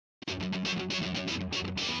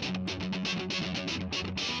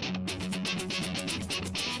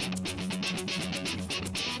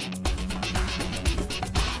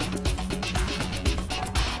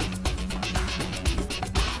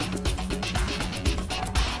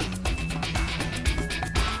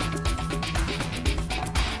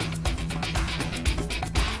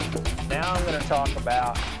now I'm going to talk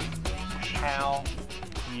about how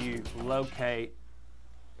you locate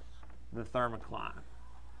the Thermocline.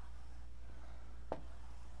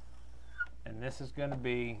 And this is going to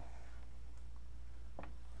be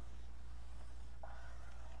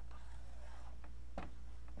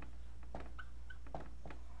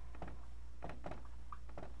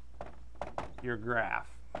your graph.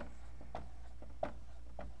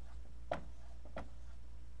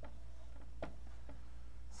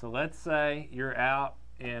 So let's say you're out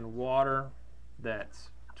in water that's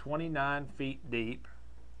 29 feet deep.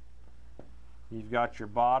 You've got your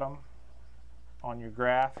bottom on your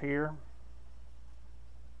graph here.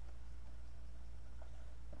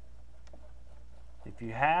 If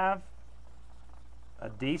you have a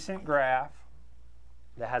decent graph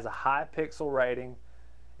that has a high pixel rating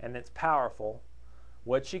and it's powerful,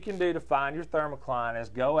 what you can do to find your Thermocline is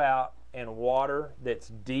go out in water that's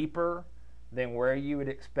deeper than where you would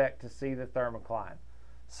expect to see the Thermocline.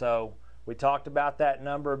 So we talked about that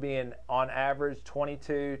number being on average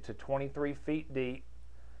 22 to 23 feet deep.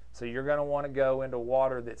 So you're going to want to go into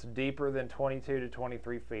water that's deeper than 22 to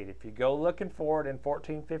 23 feet. If you go looking for it in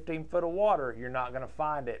 14, 15 foot of water, you're not going to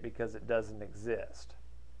find it because it doesn't exist.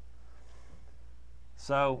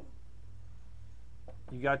 So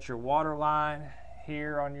you got your water line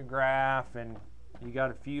here on your graph, and you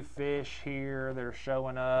got a few fish here that are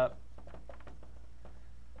showing up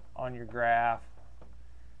on your graph.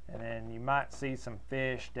 And then you might see some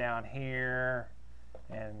fish down here,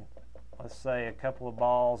 and let's say a couple of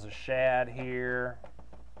balls of shad here,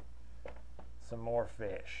 some more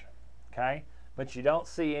fish, okay? But you don't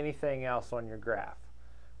see anything else on your graph.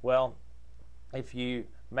 Well, if you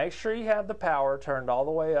make sure you have the power turned all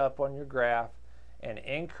the way up on your graph and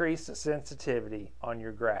increase the sensitivity on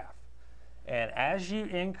your graph. And as you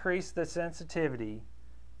increase the sensitivity,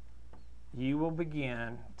 you will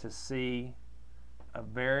begin to see a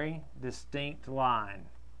very distinct line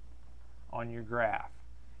on your graph.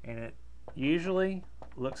 And it usually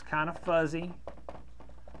looks kind of fuzzy,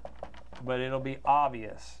 but it'll be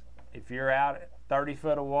obvious. If you're out at 30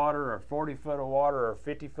 foot of water or 40 foot of water or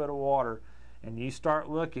 50 foot of water and you start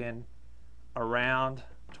looking around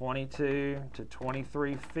 22 to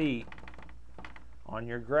 23 feet on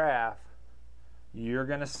your graph, you're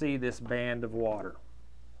going to see this band of water.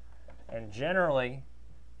 And generally,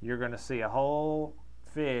 you're going to see a whole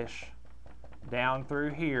fish down through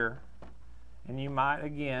here, and you might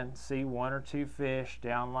again see one or two fish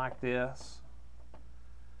down like this.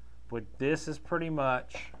 But this is pretty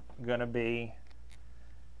much going to be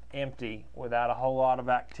empty without a whole lot of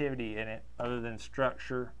activity in it other than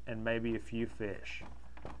structure and maybe a few fish.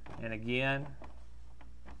 And again,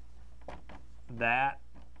 that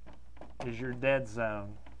is your dead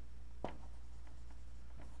zone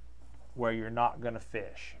where you're not going to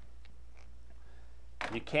fish.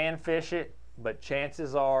 You can fish it, but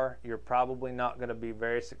chances are you're probably not going to be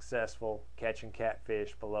very successful catching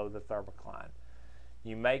catfish below the Thermocline.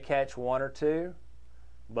 You may catch one or two,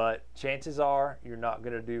 but chances are you're not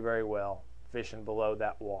going to do very well fishing below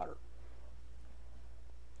that water.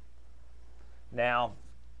 Now,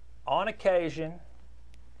 on occasion,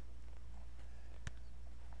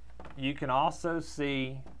 you can also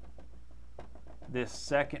see this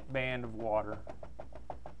second band of water.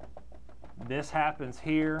 This happens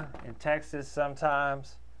here in Texas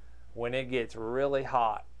sometimes when it gets really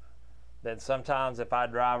hot. Then sometimes if I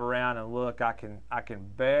drive around and look, I can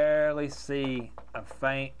barely see a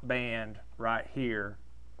faint band right here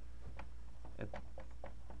at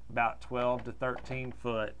about 12 to 13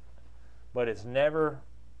 foot. But it's never,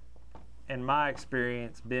 in my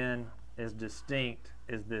experience, been as distinct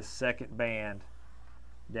as this second band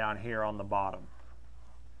down here on the bottom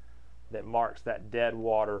that marks that dead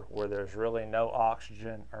water where there's really no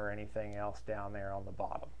oxygen or anything else down there on the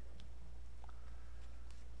bottom.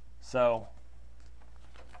 So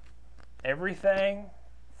everything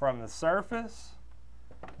from the surface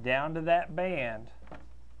down to that band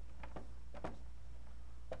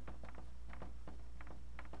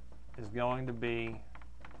is going to be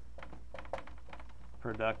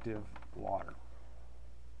productive water.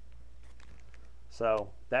 So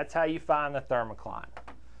that's how you find the Thermocline.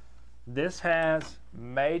 This has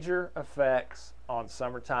major effects on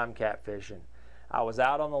summertime catfishing. I was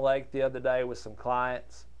out on the lake the other day with some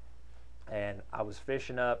clients, and I was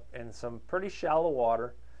fishing up in some pretty shallow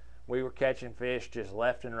water. We were catching fish just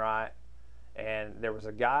left and right, and there was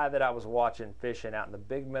a guy that I was watching fishing out in the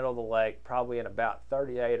big middle of the lake, probably in about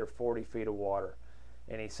 38 or 40 feet of water.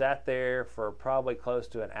 And he sat there for probably close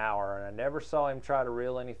to an hour, and I never saw him try to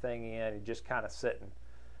reel anything in. He just kind of sitting.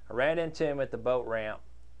 I ran into him at the boat ramp,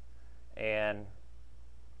 and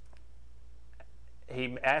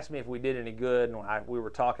he asked me if we did any good, and we were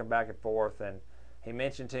talking back and forth, and he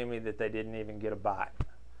mentioned to me that they didn't even get a bite.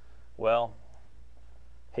 Well,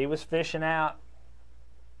 he was fishing out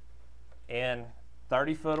in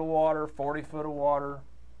 30 foot of water, 40 foot of water,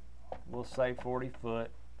 we'll say 40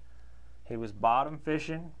 foot. He was bottom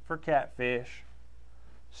fishing for catfish,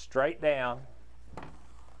 straight down.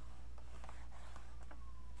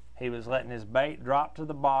 He was letting his bait drop to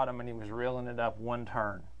the bottom, and he was reeling it up one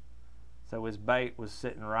turn. So his bait was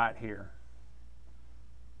sitting right here,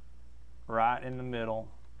 right in the middle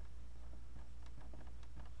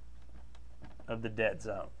of the dead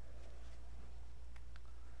zone.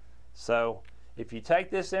 So if you take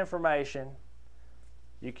this information,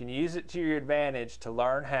 you can use it to your advantage to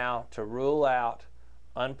learn how to rule out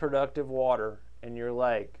unproductive water in your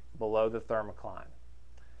lake below the thermocline.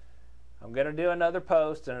 I'm going to do another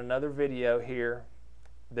post and another video here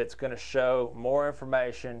that's going to show more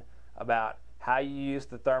information about how you use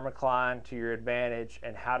the thermocline to your advantage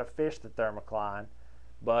and how to fish the thermocline.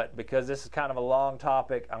 But because this is kind of a long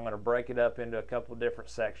topic, I'm going to break it up into a couple of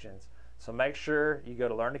different sections. So make sure you go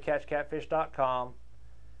to learntocatchcatfish.com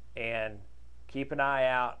and keep an eye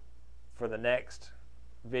out for the next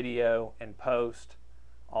video and post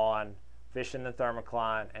on fishing the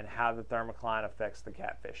thermocline and how the thermocline affects the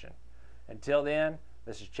catfishing. Until then,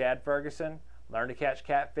 this is Chad Ferguson,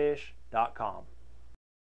 learntocatchcatfish.com.